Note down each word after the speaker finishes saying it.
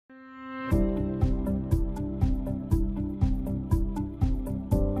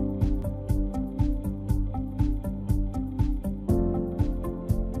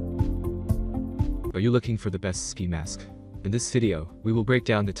Are you looking for the best ski mask? In this video, we will break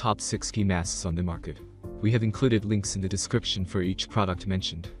down the top 6 ski masks on the market. We have included links in the description for each product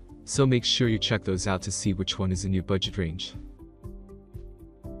mentioned, so make sure you check those out to see which one is in your budget range.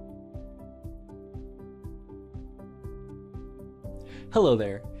 Hello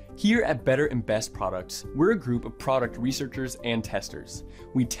there. Here at Better and Best Products, we're a group of product researchers and testers.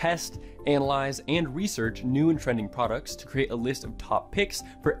 We test, analyze, and research new and trending products to create a list of top picks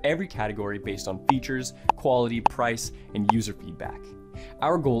for every category based on features, quality, price, and user feedback.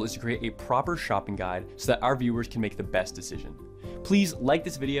 Our goal is to create a proper shopping guide so that our viewers can make the best decision. Please like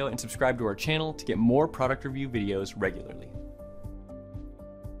this video and subscribe to our channel to get more product review videos regularly.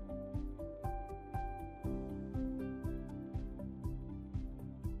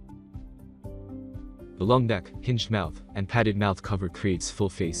 The long neck, hinged mouth, and padded mouth cover creates full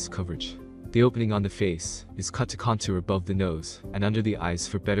face coverage. The opening on the face is cut to contour above the nose and under the eyes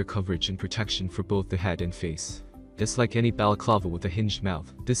for better coverage and protection for both the head and face. Just like any balaclava with a hinged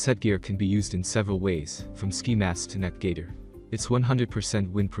mouth, this headgear can be used in several ways, from ski mask to neck gaiter. It's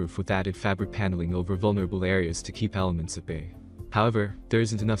 100% windproof with added fabric paneling over vulnerable areas to keep elements at bay. However, there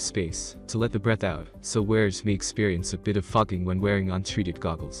isn't enough space to let the breath out, so wearers may experience a bit of fogging when wearing untreated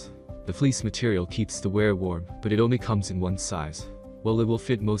goggles. The fleece material keeps the wearer warm, but it only comes in one size. While it will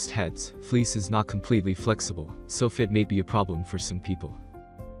fit most heads, fleece is not completely flexible, so fit may be a problem for some people.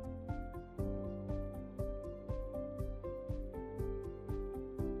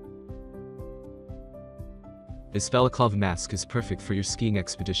 This balaclava mask is perfect for your skiing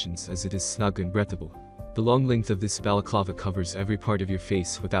expeditions as it is snug and breathable. The long length of this balaclava covers every part of your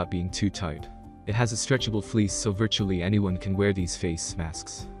face without being too tight. It has a stretchable fleece so virtually anyone can wear these face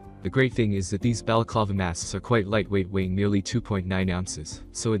masks. The great thing is that these balaclava masks are quite lightweight, weighing merely 2.9 ounces,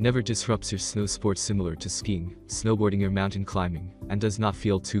 so it never disrupts your snow sports similar to skiing, snowboarding or mountain climbing, and does not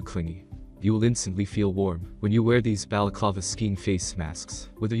feel too clingy. You will instantly feel warm when you wear these balaclava skiing face masks,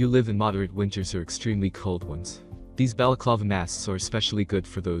 whether you live in moderate winters or extremely cold ones. These balaclava masks are especially good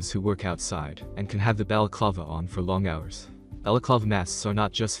for those who work outside and can have the balaclava on for long hours. Balaclava masks are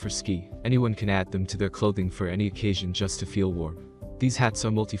not just for ski, anyone can add them to their clothing for any occasion just to feel warm. These hats are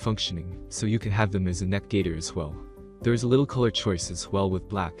multifunctioning, so you can have them as a neck gaiter as well. There is a little color choice as well with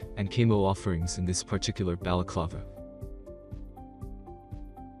black and camo offerings in this particular balaclava.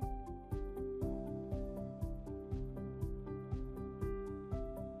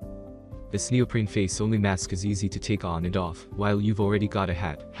 This neoprene face-only mask is easy to take on and off while you've already got a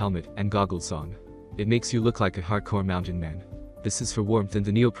hat, helmet, and goggles on. It makes you look like a hardcore mountain man. This is for warmth, and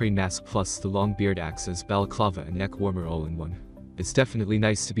the neoprene mask plus the long beard acts as balaclava and neck warmer all in one. It's definitely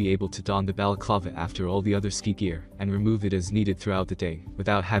nice to be able to don the balaclava after all the other ski gear and remove it as needed throughout the day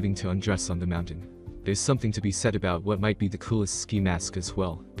without having to undress on the mountain. There's something to be said about what might be the coolest ski mask as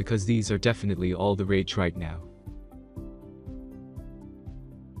well, because these are definitely all the rage right now.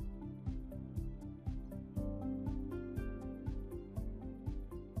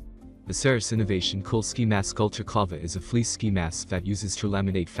 The Ceres Innovation Cool Ski Mask Ultra Clava is a fleece ski mask that uses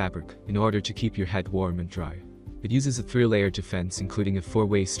trulaminate fabric in order to keep your head warm and dry. It uses a 3-layer defense including a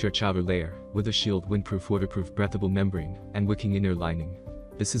 4-way stretch outer layer, weather shield, windproof, waterproof, breathable membrane, and wicking inner lining.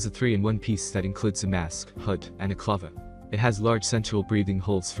 This is a 3-in-1 piece that includes a mask, hood, and a clava. It has large central breathing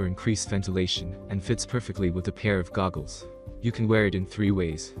holes for increased ventilation and fits perfectly with a pair of goggles. You can wear it in 3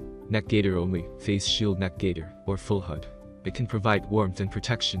 ways: neck gaiter only, face shield neck gaiter, or full hood. It can provide warmth and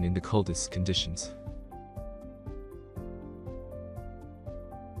protection in the coldest conditions.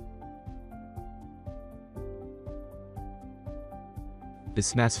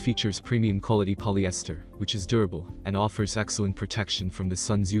 This mask features premium quality polyester, which is durable and offers excellent protection from the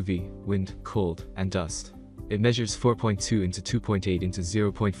sun's UV, wind, cold, and dust. It measures 4.2 into 2.8 into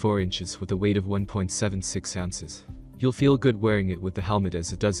 0.4 inches with a weight of 1.76 ounces. You'll feel good wearing it with the helmet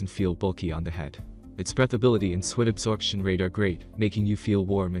as it doesn't feel bulky on the head. Its breathability and sweat absorption rate are great, making you feel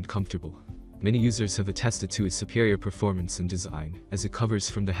warm and comfortable. Many users have attested to its superior performance and design, as it covers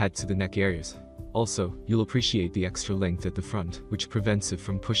from the head to the neck areas. Also, you'll appreciate the extra length at the front, which prevents it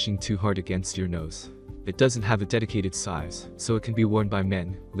from pushing too hard against your nose. It doesn't have a dedicated size, so it can be worn by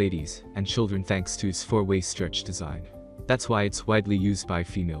men, ladies, and children thanks to its 4-way stretch design. That's why it's widely used by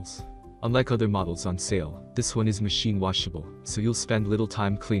females. Unlike other models on sale, this one is machine washable, so you'll spend little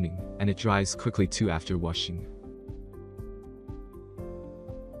time cleaning, and it dries quickly too after washing.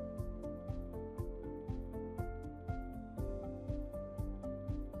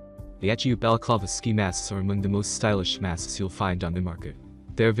 The Achiu balaclava ski masks are among the most stylish masks you'll find on the market.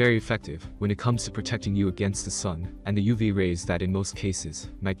 They are very effective when it comes to protecting you against the sun and the UV rays that in most cases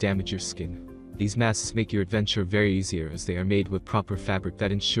might damage your skin. These masks make your adventure very easier as they are made with proper fabric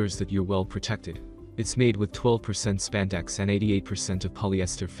that ensures that you're well protected. It's made with 12% spandex and 88% of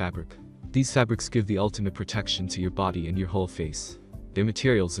polyester fabric. These fabrics give the ultimate protection to your body and your whole face. Their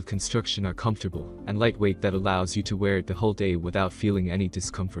materials of construction are comfortable and lightweight that allows you to wear it the whole day without feeling any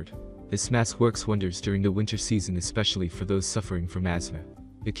discomfort. This mask works wonders during the winter season, especially for those suffering from asthma.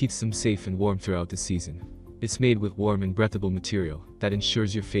 It keeps them safe and warm throughout the season. It's made with warm and breathable material that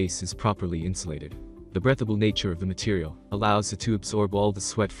ensures your face is properly insulated. The breathable nature of the material allows it to absorb all the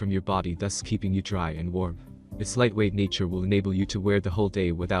sweat from your body, thus keeping you dry and warm. Its lightweight nature will enable you to wear the whole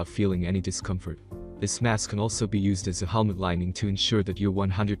day without feeling any discomfort. This mask can also be used as a helmet lining to ensure that you're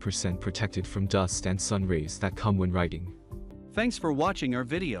 100% protected from dust and sun rays that come when riding. Thanks for watching our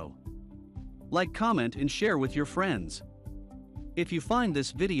video. Like, comment and share with your friends. If you find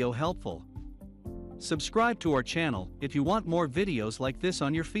this video helpful, subscribe to our channel if you want more videos like this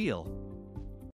on your feel.